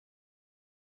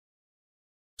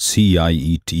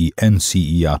CIET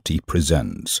NCERT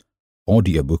presents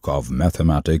Audiobook of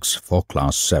Mathematics for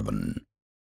Class 7.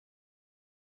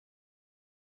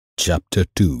 Chapter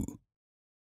 2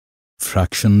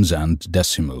 Fractions and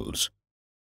Decimals.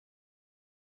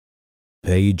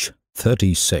 Page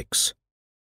 36.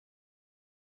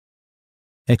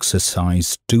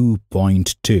 Exercise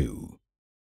 2.2.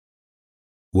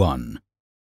 1.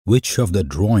 Which of the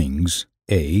drawings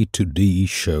A to D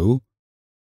show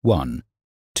 1.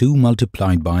 2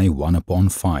 multiplied by 1 upon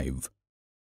 5,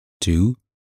 2.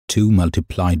 2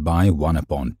 multiplied by 1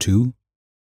 upon 2,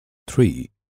 3.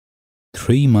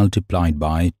 3 multiplied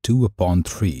by 2 upon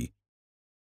 3,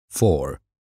 4.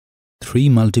 3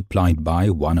 multiplied by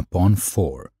 1 upon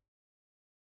 4.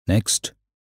 Next,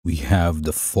 we have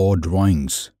the 4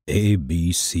 drawings A,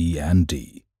 B, C and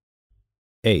D.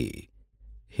 A.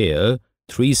 Here,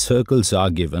 3 circles are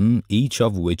given, each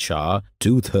of which are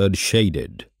 2/3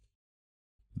 shaded.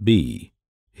 B.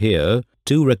 Here,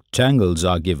 2 rectangles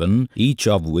are given, each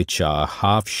of which are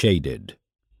half shaded.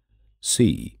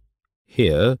 C.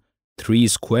 Here, 3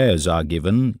 squares are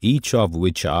given, each of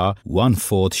which are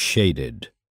 1/4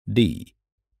 shaded. D.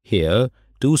 Here,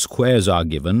 2 squares are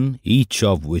given, each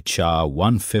of which are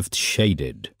 1/5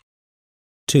 shaded.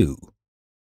 2.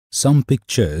 Some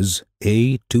pictures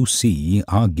A to C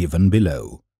are given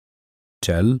below.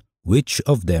 Tell which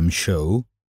of them show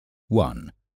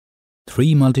 1.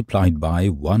 3 multiplied by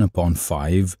 1 upon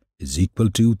 5 is equal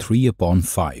to 3 upon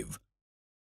 5.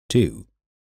 2.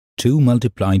 2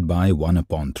 multiplied by 1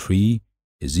 upon 3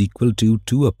 is equal to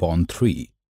 2 upon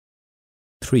 3.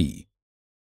 3.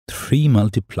 3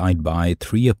 multiplied by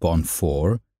 3 upon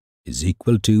 4 is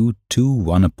equal to 2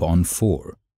 1 upon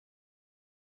 4.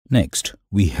 Next,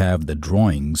 we have the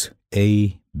drawings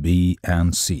A, B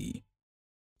and C.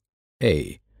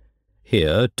 A.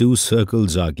 Here, 2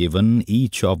 circles are given,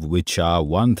 each of which are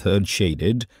 1/3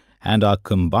 shaded and are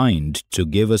combined to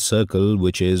give a circle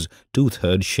which is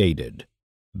 2/3 shaded.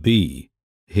 B.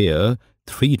 Here,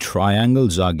 3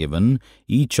 triangles are given,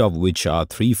 each of which are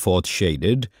 3/4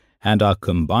 shaded and are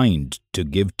combined to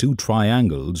give 2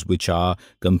 triangles which are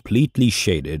completely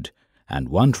shaded and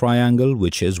 1 triangle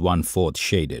which is 1/4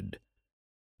 shaded.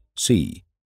 C.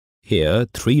 Here,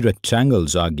 3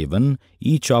 rectangles are given,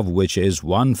 each of which is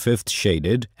 1/5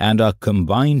 shaded and are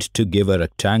combined to give a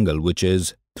rectangle which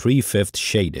is 3/5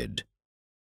 shaded.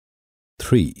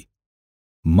 3.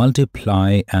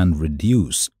 Multiply and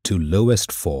reduce to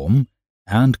lowest form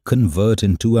and convert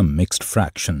into a mixed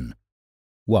fraction.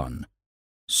 1.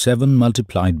 7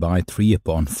 multiplied by 3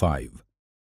 upon 5.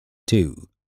 2.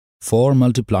 4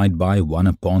 multiplied by 1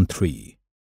 upon 3.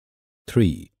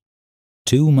 3.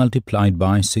 2 multiplied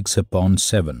by 6 upon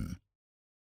 7.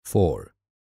 4.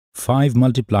 5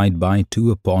 multiplied by 2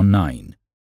 upon 9.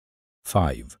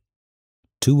 5.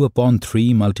 2 upon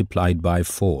 3 multiplied by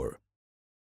 4.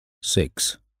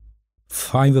 6.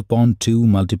 5 upon 2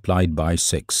 multiplied by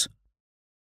 6.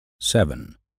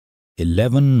 7.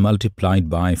 11 multiplied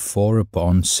by 4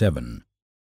 upon 7.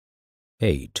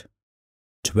 8.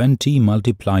 20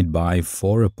 multiplied by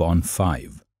 4 upon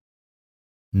 5.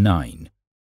 9.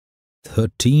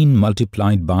 13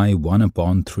 multiplied by 1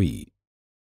 upon 3.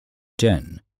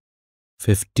 10.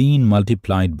 15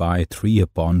 multiplied by 3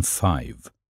 upon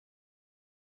 5.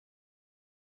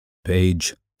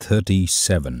 Page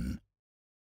 37.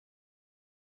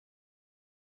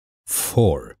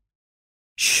 4.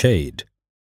 Shade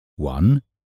 1.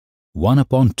 1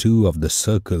 upon 2 of the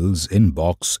circles in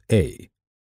box A.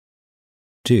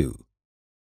 2.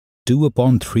 2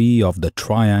 upon 3 of the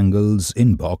triangles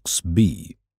in box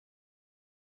B.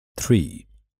 3.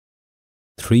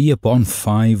 3 upon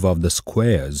 5 of the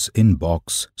squares in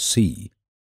box C.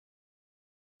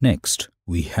 Next,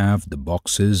 we have the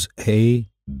boxes A,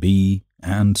 B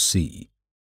and C.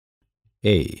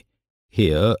 A.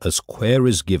 Here, a square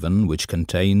is given which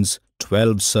contains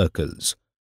 12 circles.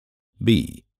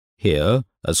 B. Here,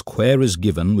 a square is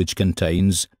given which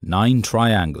contains 9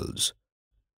 triangles.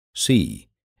 C.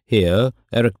 Here,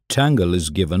 a rectangle is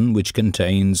given which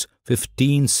contains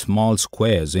 15 small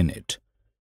squares in it.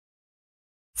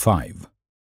 5.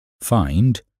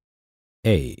 Find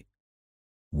A.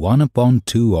 1 upon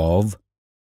 2 of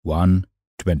 1.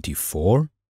 24,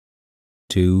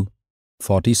 2.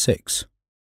 46.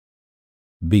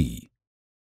 B.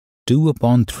 2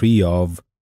 upon 3 of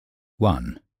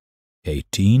 1.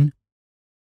 18,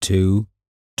 2.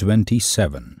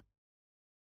 27.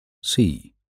 C.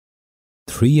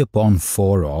 3 upon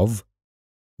 4 of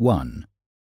 1.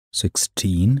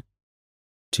 16,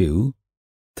 2.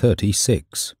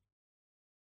 36.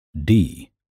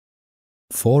 D.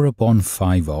 4 upon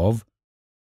 5 of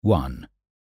 1.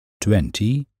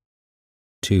 20,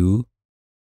 2,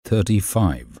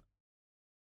 35.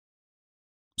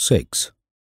 6.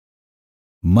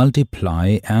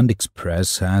 Multiply and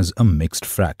express as a mixed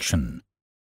fraction.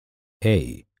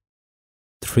 A.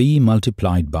 3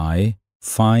 multiplied by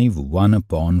 5 1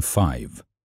 upon 5.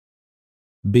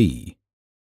 B.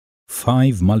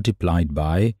 5 multiplied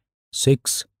by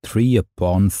 6 3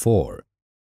 upon 4.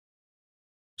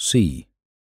 C.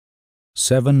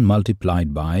 7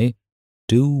 multiplied by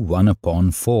 2 1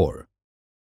 upon 4.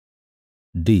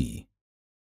 D.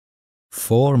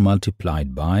 4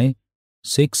 multiplied by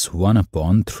 6 1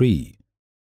 upon 3.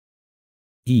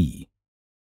 E.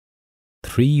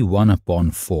 3 1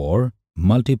 upon 4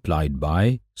 multiplied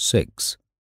by 6.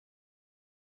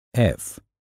 F.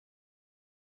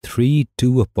 3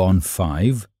 2 upon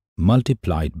 5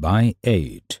 multiplied by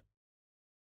 8.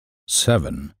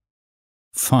 7.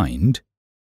 Find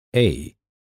A.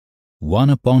 1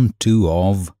 upon 2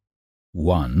 of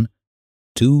 1,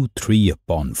 2 3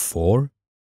 upon 4,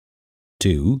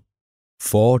 2,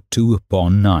 4 2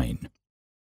 upon 9.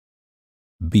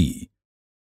 B.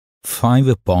 5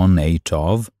 upon 8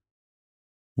 of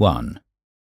 1,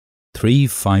 3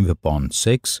 5 upon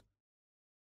 6,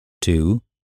 2,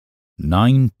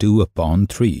 9 2 upon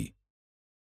 3.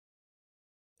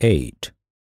 8.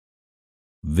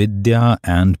 Vidya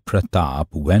and Pratap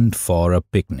went for a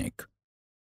picnic.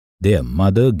 Their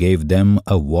mother gave them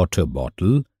a water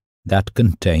bottle that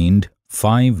contained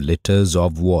 5 liters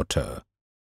of water.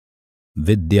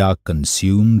 Vidya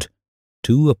consumed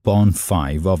 2 upon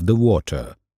 5 of the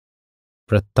water.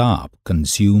 Pratap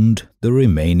consumed the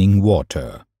remaining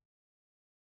water.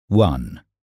 1.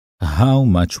 How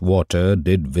much water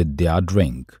did Vidya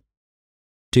drink?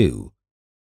 2.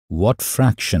 What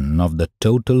fraction of the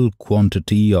total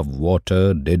quantity of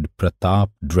water did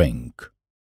Pratap drink?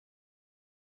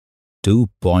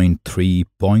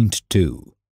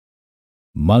 2.3.2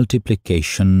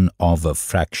 Multiplication of a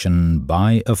fraction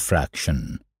by a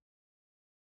fraction.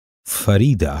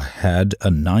 Farida had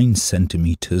a 9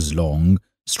 centimeters long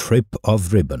strip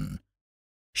of ribbon.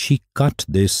 She cut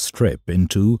this strip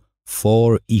into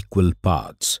 4 equal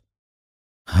parts.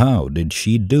 How did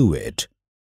she do it?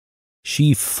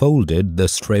 She folded the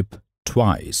strip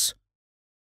twice.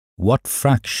 What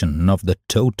fraction of the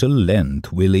total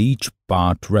length will each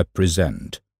part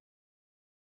represent?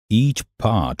 Each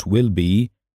part will be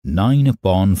 9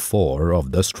 upon 4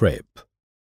 of the strip.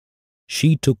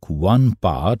 She took one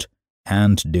part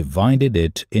and divided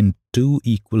it in 2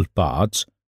 equal parts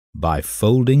by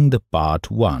folding the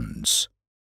part once.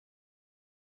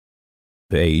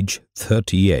 Page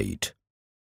 38.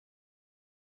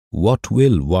 What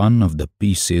will one of the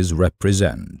pieces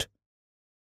represent?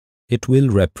 It will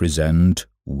represent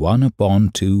 1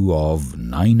 upon 2 of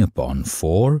 9 upon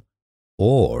 4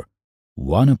 or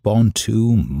 1 upon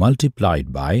 2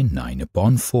 multiplied by 9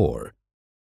 upon 4.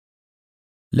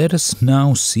 Let us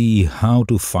now see how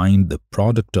to find the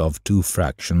product of two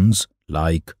fractions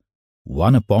like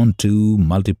 1 upon 2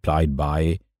 multiplied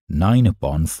by 9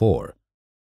 upon 4.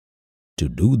 To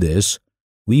do this,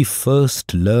 we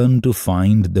first learn to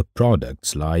find the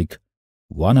products like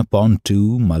 1 upon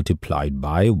 2 multiplied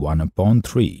by 1 upon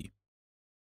 3.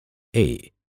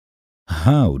 A.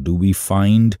 How do we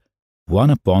find 1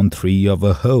 upon 3 of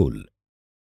a whole?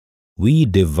 We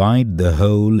divide the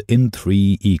whole in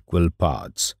 3 equal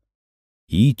parts.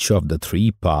 Each of the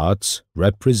 3 parts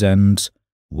represents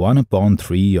 1 upon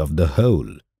 3 of the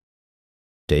whole.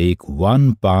 Take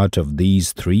one part of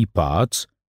these 3 parts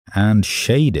and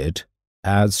shade it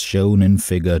as shown in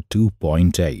figure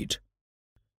 2.8.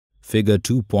 Figure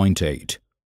 2.8.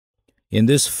 In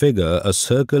this figure, a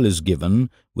circle is given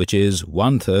which is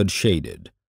 1/3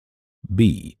 shaded.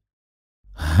 B.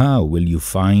 How will you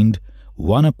find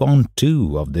 1 upon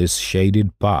 2 of this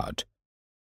shaded part?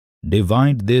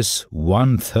 Divide this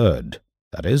 1/3,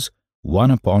 that is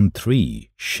 1 upon 3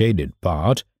 shaded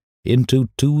part, into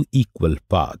 2 equal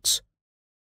parts.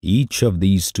 Each of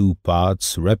these 2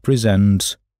 parts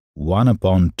represents 1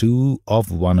 upon 2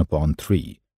 of 1 upon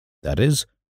 3, that is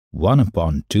 1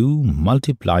 upon 2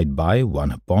 multiplied by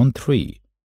 1 upon 3.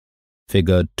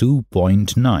 Figure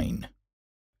 2.9.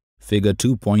 Figure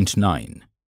 2.9.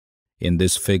 In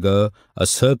this figure, a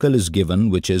circle is given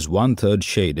which is 1/3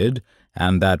 shaded,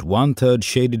 and that 1/3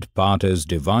 shaded part is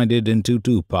divided into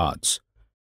 2 parts.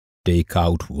 Take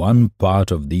out one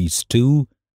part of these 2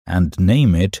 and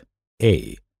name it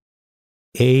A.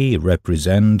 A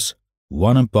represents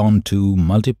 1 upon 2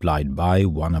 multiplied by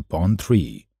 1 upon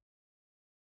 3.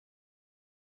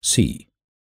 C.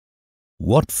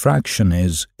 What fraction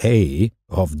is A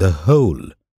of the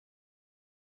whole?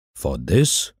 For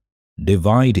this,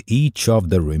 divide each of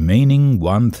the remaining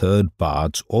 1/3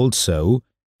 parts also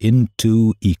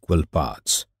into equal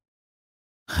parts.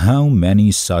 How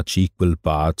many such equal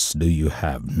parts do you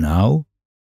have now?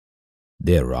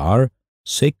 There are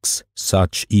 6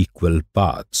 such equal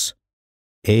parts.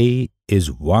 A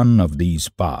is one of these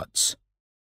parts.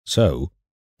 So,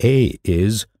 A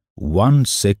is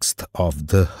 1/6 of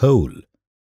the whole.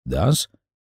 Thus,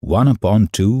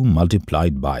 1/2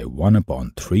 multiplied by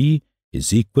 1/3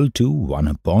 is equal to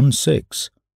 1/6.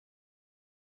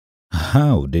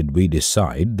 How did we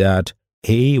decide that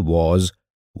A was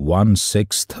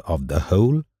 1/6 of the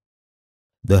whole?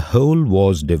 The whole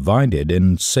was divided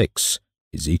in 6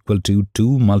 is equal to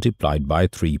 2 multiplied by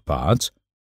 3 parts,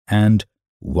 and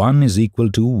 1 is equal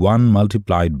to 1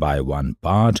 multiplied by 1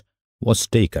 part was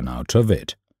taken out of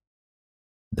it.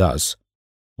 Thus,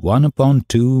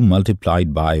 1/2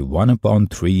 multiplied by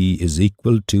 1/3 is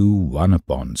equal to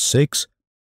 1/6,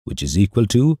 which is equal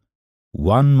to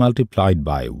 1 multiplied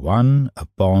by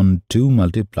 1/2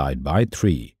 multiplied by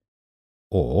 3,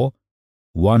 or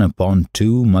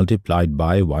 1/2 multiplied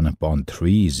by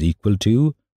 1/3 is equal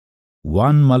to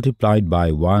 1 multiplied by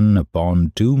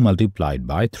 1/2 multiplied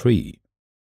by 3.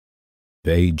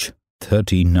 Page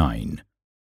 39.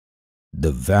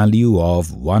 The value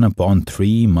of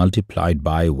 1/3 multiplied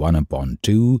by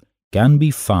 1/2 can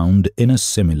be found in a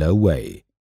similar way.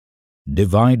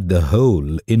 Divide the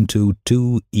whole into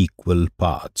 2 equal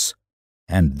parts,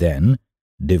 and then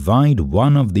divide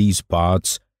one of these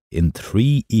parts in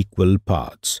 3 equal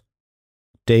parts.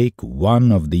 Take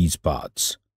one of these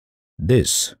parts.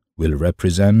 This will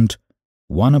represent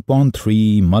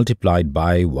 1/3 multiplied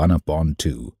by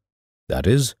 1/2, that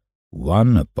is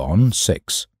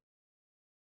 1/6.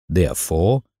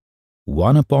 Therefore,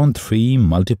 1/3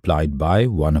 multiplied by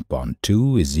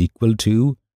 1/2 is equal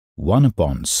to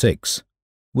 1/6,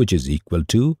 which is equal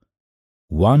to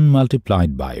 1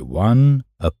 multiplied by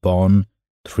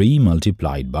 1/3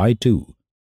 multiplied by 2,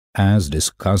 as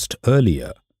discussed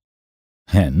earlier.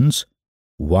 Hence,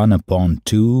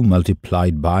 1/2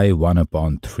 multiplied by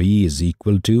 1/3 is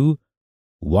equal to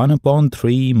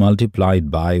 1/3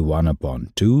 multiplied by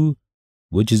 1/2,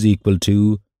 which is equal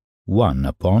to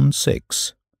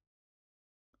 1/6.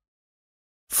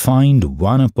 Find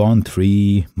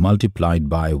 1/3 multiplied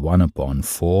by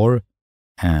 1/4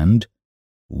 and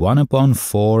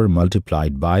 1/4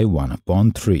 multiplied by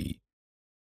 1/3.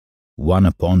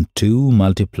 1/2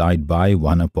 multiplied by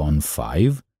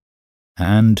 1/5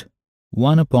 and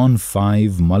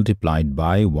 1/5 multiplied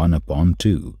by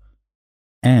 1/2,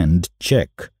 and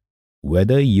check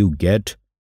whether you get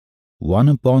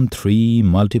 1/3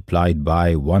 multiplied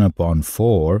by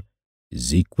 1/4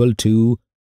 is equal to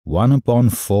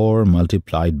 1/4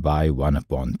 multiplied by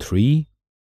 1/3.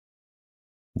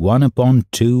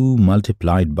 1/2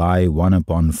 multiplied by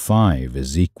 1/5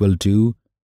 is equal to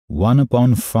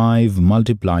 1/5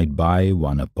 multiplied by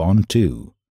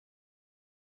 1/2.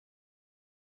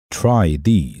 Try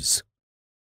these.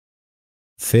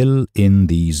 Fill in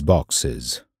these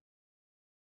boxes.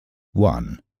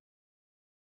 1.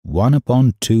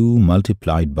 1/2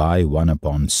 multiplied by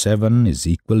 1/7 is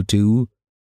equal to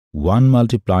 1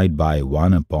 multiplied by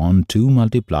 1/2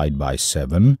 multiplied by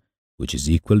 7, which is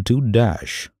equal to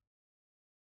dash.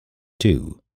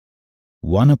 2.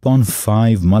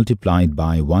 1/5 multiplied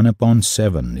by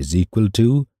 1/7 is equal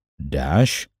to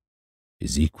dash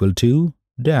is equal to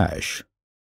dash.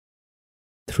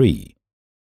 3.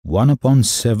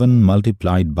 1/7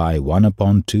 multiplied by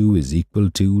 1/2 is equal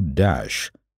to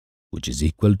dash, which is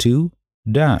equal to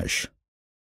dash.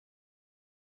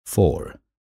 4.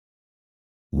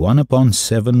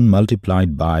 1/7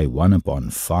 multiplied by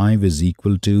 1/5 is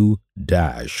equal to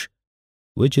dash,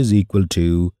 which is equal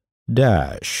to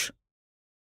dash.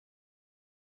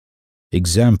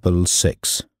 Example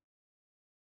 6.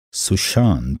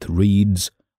 Sushant reads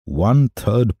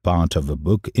 1/3 part of a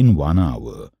book in 1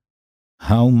 hour.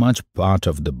 How much part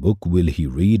of the book will he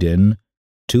read in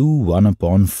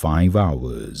 1/5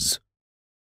 hours?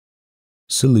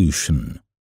 Solution.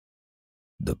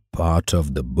 The part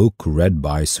of the book read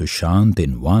by Sushant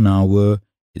in 1 hour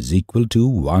is equal to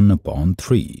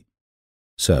 1/3.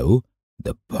 So,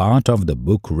 the part of the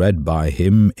book read by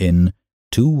him in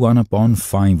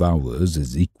 1/5 hours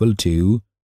is equal to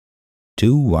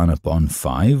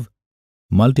 1/5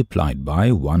 multiplied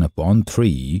by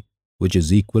 1/3, which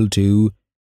is equal to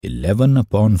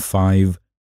 11/5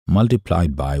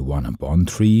 multiplied by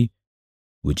 1/3,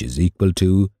 which is equal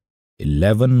to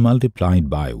 11 multiplied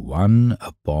by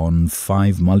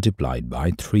 1/5 multiplied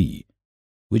by 3,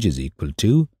 which is equal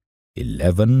to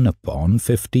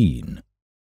 11/15.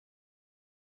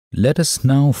 Let us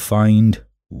now find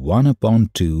 1 upon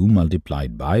 2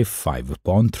 multiplied by 5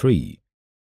 upon 3.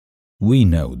 We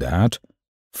know that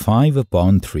 5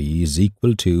 upon 3 is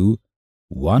equal to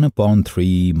 1 upon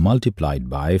 3 multiplied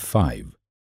by 5.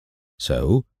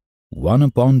 So, 1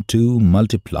 upon 2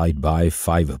 multiplied by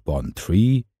 5 upon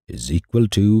 3 is equal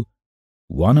to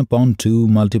 1 upon 2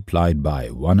 multiplied by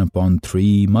 1 upon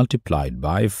 3 multiplied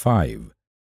by 5,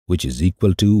 which is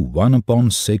equal to 1 upon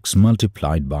 6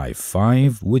 multiplied by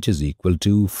 5, which is equal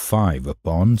to 5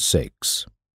 upon 6.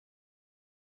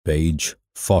 Page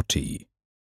 40.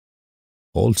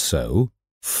 Also,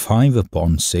 5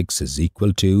 upon 6 is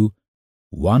equal to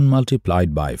 1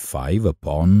 multiplied by 5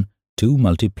 upon 2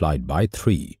 multiplied by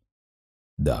 3.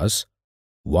 Thus,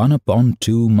 1 upon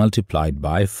 2 multiplied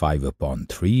by 5 upon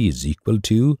 3 is equal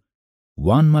to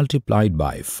 1 multiplied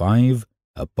by 5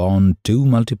 upon 2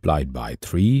 multiplied by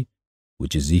 3,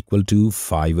 which is equal to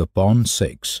 5 upon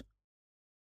 6.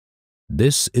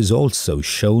 This is also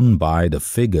shown by the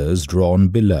figures drawn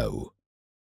below.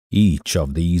 Each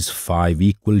of these 5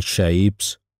 equal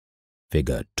shapes,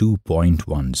 figure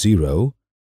 2.10,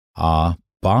 are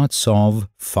parts of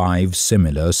 5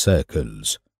 similar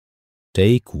circles.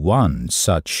 Take one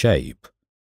such shape.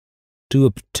 To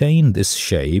obtain this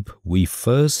shape, we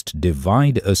first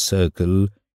divide a circle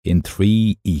in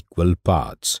 3 equal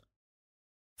parts.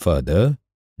 Further,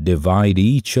 divide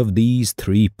each of these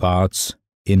 3 parts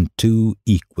in 2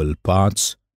 equal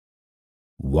parts.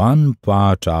 One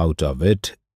part out of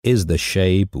it is the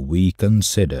shape we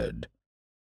considered.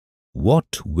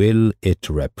 What will it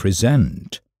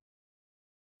represent?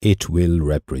 It will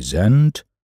represent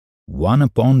 1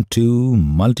 upon 2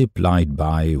 multiplied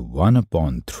by 1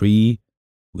 upon 3,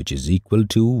 which is equal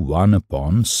to 1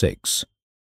 upon 6.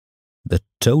 The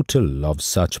total of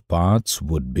such parts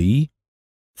would be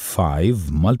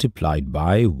 5 multiplied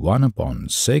by 1 upon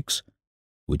 6,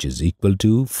 which is equal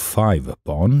to 5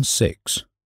 upon 6.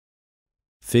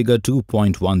 Figure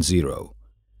 2.10.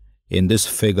 In this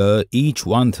figure, each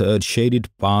 1/3 shaded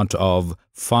part of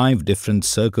 5 different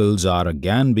circles are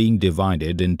again being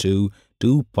divided into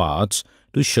 2 parts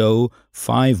to show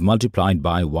 5 multiplied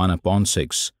by 1 upon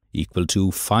 6 equal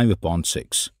to 5 upon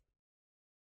 6.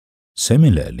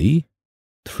 Similarly,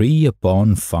 3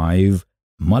 upon 5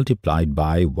 multiplied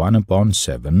by 1 upon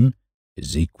 7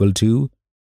 is equal to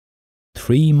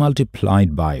 3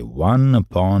 multiplied by 1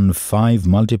 upon 5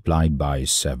 multiplied by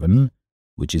 7,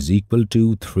 which is equal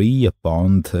to 3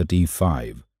 upon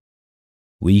 35.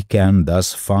 We can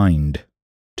thus find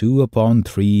 2 upon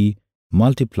 3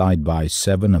 multiplied by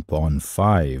 7 upon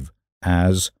 5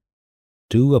 as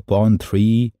 2 upon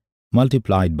 3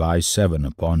 multiplied by 7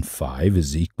 upon 5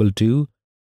 is equal to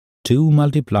 2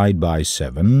 multiplied by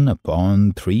 7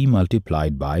 upon 3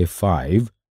 multiplied by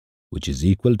 5, which is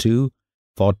equal to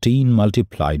 14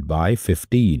 multiplied by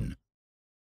 15.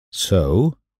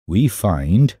 So, we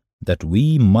find that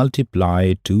we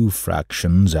multiply 2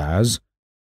 fractions as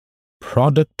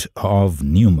product of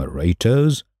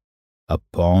numerators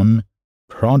upon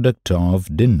product of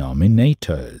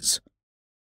denominators.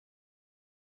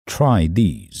 Try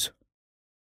these.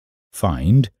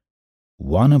 Find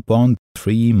 1 upon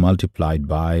 3 multiplied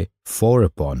by 4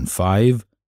 upon 5,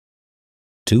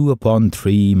 2 upon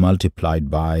 3 multiplied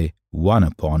by 1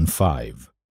 upon 5.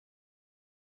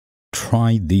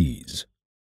 Try these.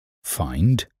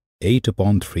 Find 8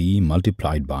 upon 3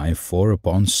 multiplied by 4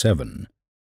 upon 7,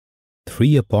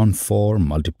 3 upon 4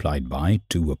 multiplied by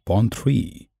 2 upon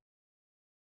 3.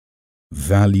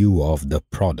 Value of the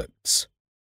products.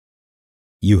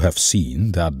 You have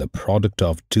seen that the product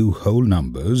of 2 whole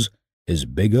numbers is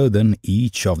bigger than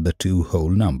each of the 2 whole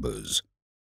numbers.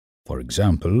 For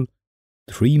example,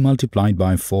 3 multiplied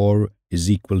by 4 is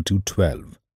equal to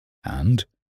 12, and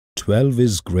 12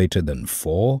 is greater than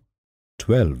 4,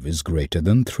 12 is greater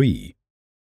than 3.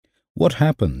 What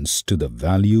happens to the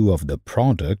value of the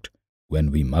product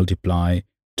when we multiply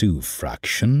 2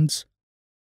 fractions?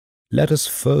 Let us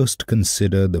first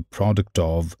consider the product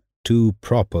of 2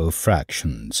 proper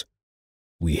fractions.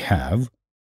 We have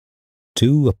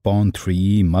 2 upon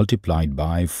 3 multiplied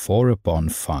by 4 upon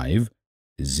 5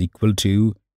 is equal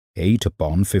to 8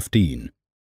 upon 15.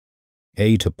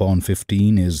 8 upon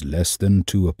 15 is less than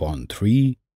 2 upon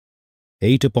 3.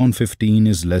 8 upon 15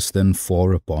 is less than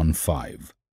 4 upon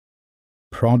 5.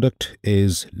 Product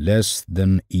is less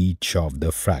than each of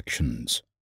the fractions.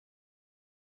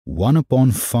 1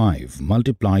 upon 5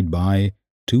 multiplied by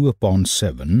 2 upon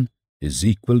 7 is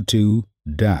equal to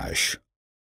dash,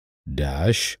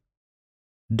 dash,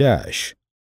 dash,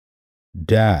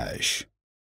 dash.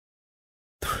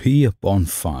 3 upon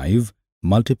 5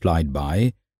 multiplied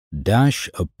by dash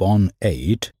upon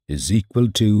 8 is equal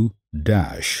to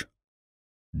dash,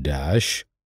 dash,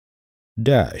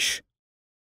 dash,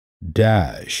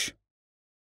 dash.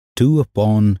 2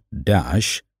 upon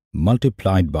dash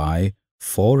multiplied by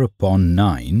 4 upon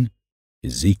 9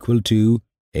 is equal to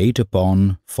 8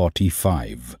 upon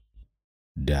 45.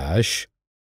 Dash,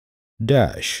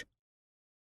 dash,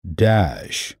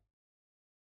 dash.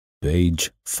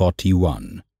 Page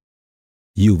 41.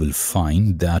 You will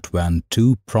find that when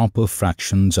two proper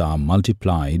fractions are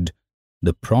multiplied,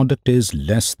 the product is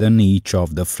less than each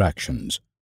of the fractions,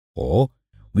 or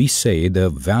we say the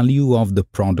value of the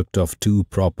product of two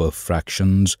proper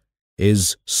fractions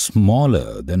is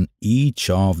smaller than each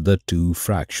of the two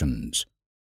fractions.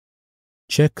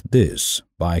 Check this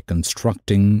by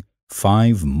constructing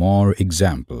 5 more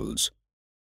examples.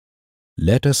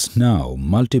 Let us now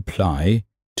multiply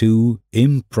two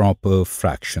improper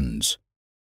fractions.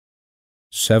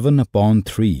 7 upon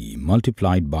 3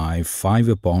 multiplied by 5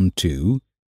 upon 2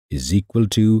 is equal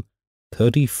to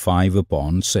 35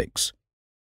 upon 6.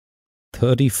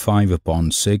 35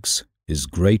 upon 6 is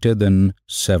greater than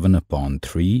 7 upon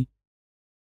 3.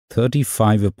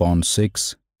 35 upon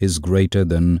 6 is greater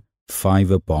than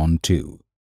 5 upon 2.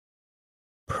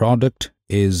 Product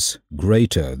is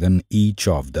greater than each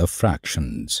of the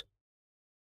fractions.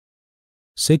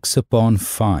 6 upon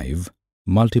 5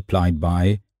 multiplied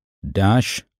by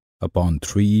dash upon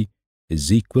 3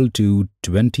 is equal to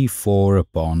 24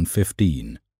 upon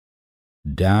 15.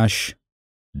 Dash,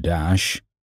 dash,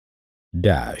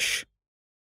 dash.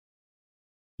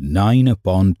 9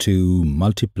 upon 2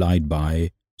 multiplied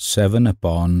by 7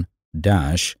 upon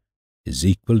dash is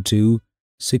equal to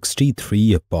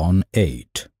 63 upon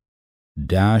 8.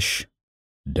 Dash,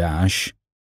 dash,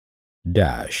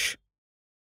 dash.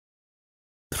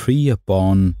 3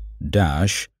 upon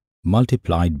dash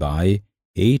multiplied by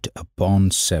 8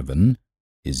 upon 7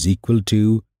 is equal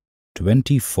to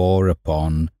 24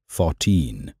 upon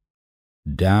 14.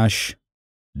 Dash,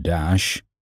 dash,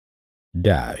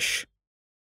 dash.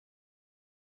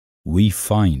 We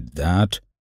find that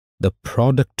the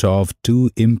product of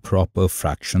two improper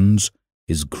fractions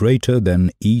is greater than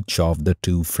each of the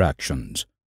two fractions,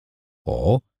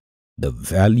 or the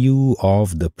value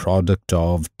of the product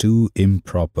of two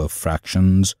improper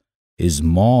fractions is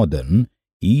more than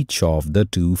each of the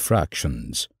two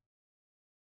fractions.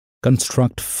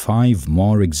 Construct 5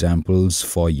 more examples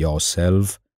for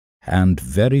yourself and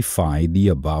verify the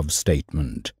above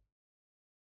statement.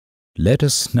 Let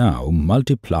us now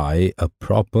multiply a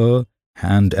proper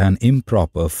and an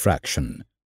improper fraction,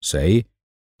 say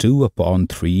 2 upon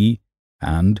 3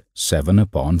 and 7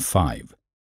 upon 5.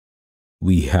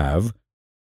 We have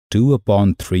 2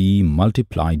 upon 3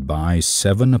 multiplied by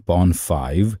 7 upon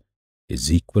 5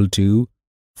 is equal to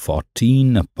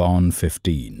 14 upon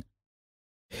 15.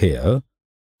 Here,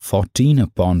 14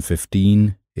 upon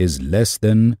 15 is less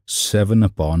than 7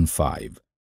 upon 5,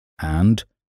 and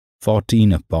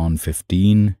 14 upon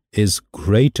 15 is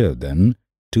greater than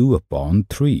 2 upon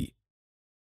 3.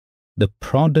 The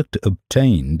product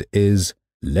obtained is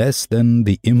less than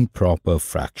the improper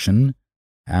fraction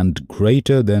and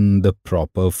greater than the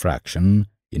proper fraction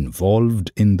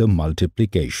involved in the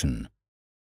multiplication.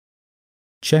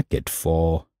 Check it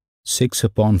for 6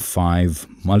 upon 5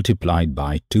 multiplied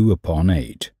by 2 upon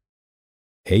 8,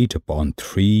 8 upon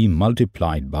 3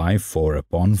 multiplied by 4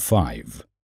 upon 5.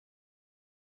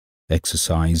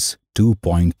 Exercise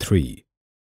 2.3.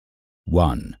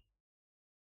 1.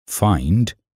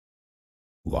 Find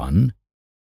 1.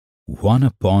 1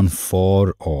 upon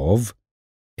 4 of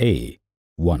A.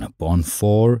 1 upon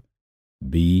 4,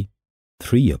 B.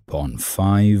 3 upon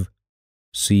 5,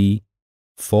 C.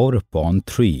 4 upon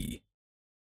 3.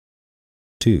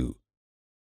 2.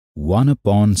 1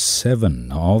 upon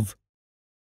 7 of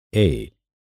A.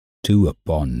 2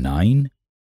 upon 9,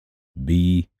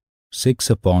 B. 6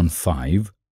 upon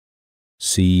 5,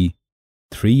 C.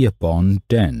 3 upon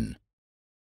 10.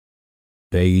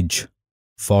 Page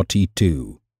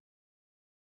 42.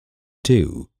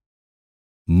 2.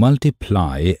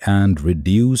 Multiply and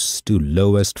reduce to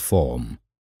lowest form,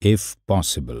 if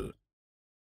possible.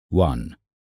 1.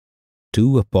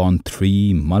 2 upon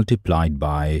 3 multiplied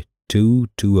by 2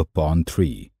 upon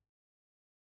 3.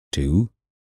 2.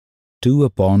 2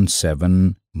 upon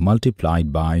 7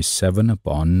 multiplied by 7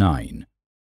 upon 9.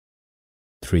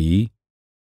 3.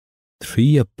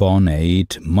 3 upon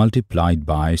 8 multiplied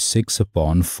by 6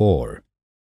 upon 4.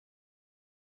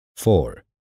 4.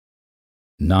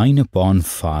 9 upon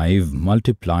 5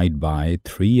 multiplied by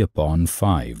 3 upon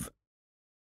 5.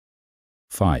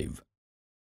 5.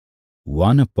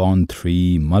 1 upon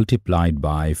 3 multiplied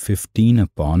by 15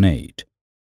 upon 8.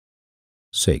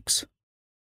 6.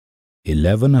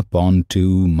 11 upon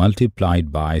 2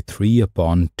 multiplied by 3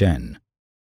 upon 10.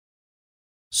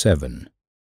 7.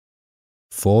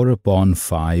 4 upon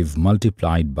 5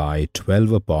 multiplied by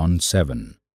 12 upon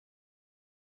 7.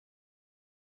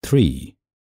 3.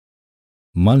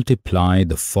 Multiply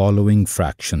the following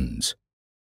fractions.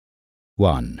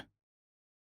 1.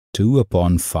 2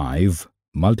 upon 5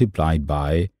 multiplied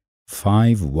by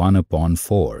 5 1 upon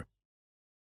 4.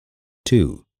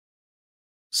 2.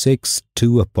 6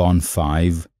 2 upon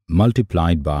 5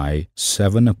 multiplied by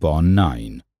 7 upon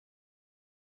 9.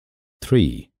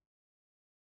 3.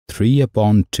 3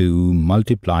 upon 2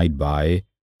 multiplied by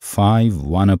 5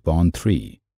 1 upon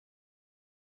 3.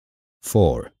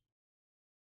 4.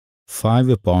 5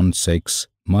 upon 6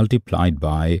 multiplied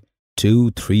by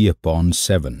 2 3 upon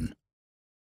 7.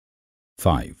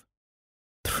 5.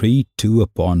 3 2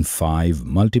 upon 5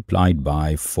 multiplied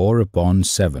by 4 upon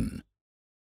 7.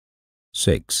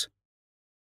 6.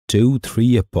 2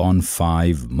 3 upon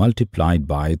 5 multiplied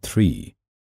by 3.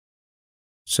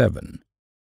 7.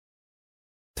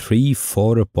 3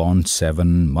 4 upon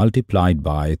 7 multiplied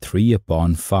by 3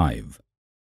 upon 5.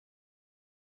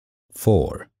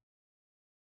 4.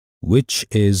 Which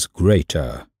is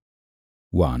greater?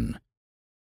 1.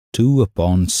 2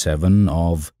 upon 7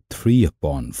 of 3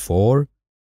 upon 4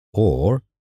 or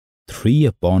 3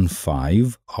 upon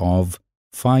 5 of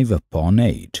 5 upon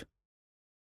 8.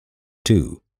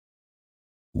 2.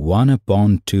 1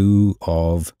 upon 2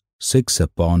 of 6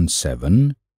 upon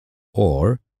 7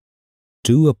 or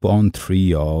 2 upon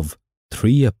 3 of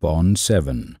 3 upon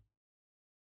 7.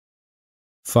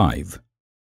 5.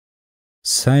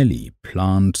 Sally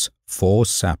plants 4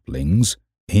 saplings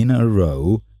in a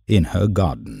row in her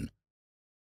garden.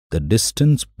 The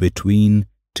distance between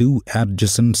 2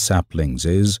 adjacent saplings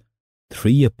is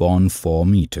 3 upon 4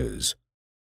 meters.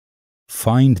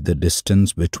 Find the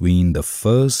distance between the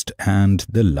first and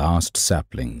the last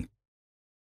sapling.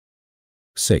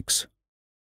 6.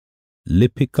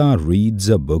 Lipika reads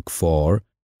a book for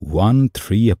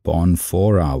 3 upon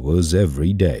 4 hours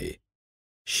every day.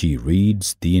 She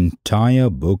reads the entire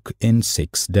book in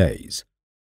 6 days.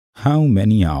 How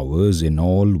many hours in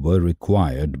all were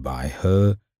required by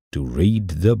her to read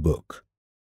the book?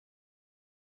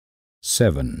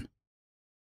 7.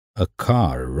 A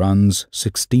car runs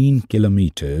 16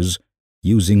 kilometers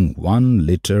using 1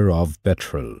 liter of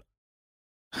petrol.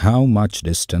 How much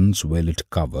distance will it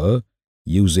cover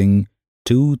using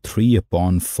 2 3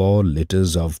 upon 4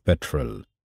 liters of petrol?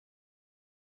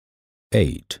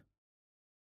 8.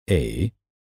 A.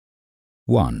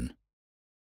 1.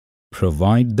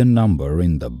 Provide the number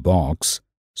in the box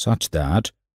such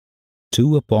that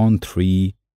 2 upon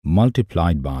 3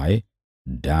 multiplied by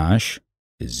dash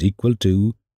is equal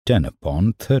to 10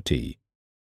 upon 30.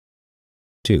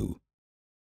 2.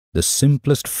 The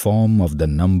simplest form of the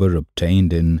number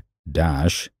obtained in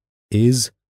dash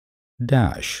is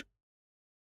dash.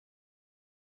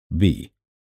 B.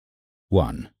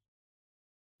 1.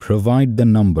 Provide the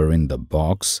number in the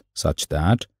box such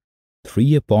that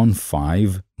 3 upon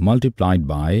 5 multiplied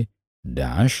by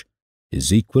dash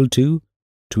is equal to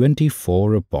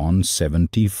 24 upon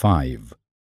 75.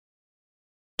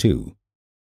 2.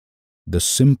 The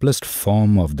simplest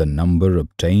form of the number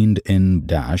obtained in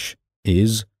dash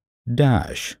is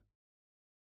dash.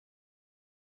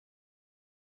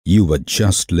 You were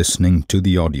just listening to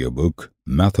the audiobook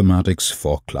Mathematics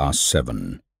for Class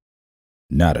 7.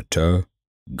 Narrator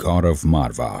Gaurav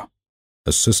Marva.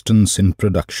 Assistance in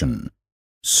production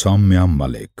Soumya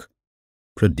Malik.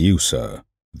 Producer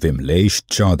Vimlesh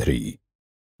Chaudhary.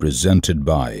 Presented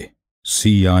by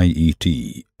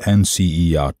CIET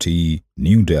NCERT,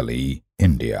 New Delhi,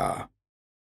 India.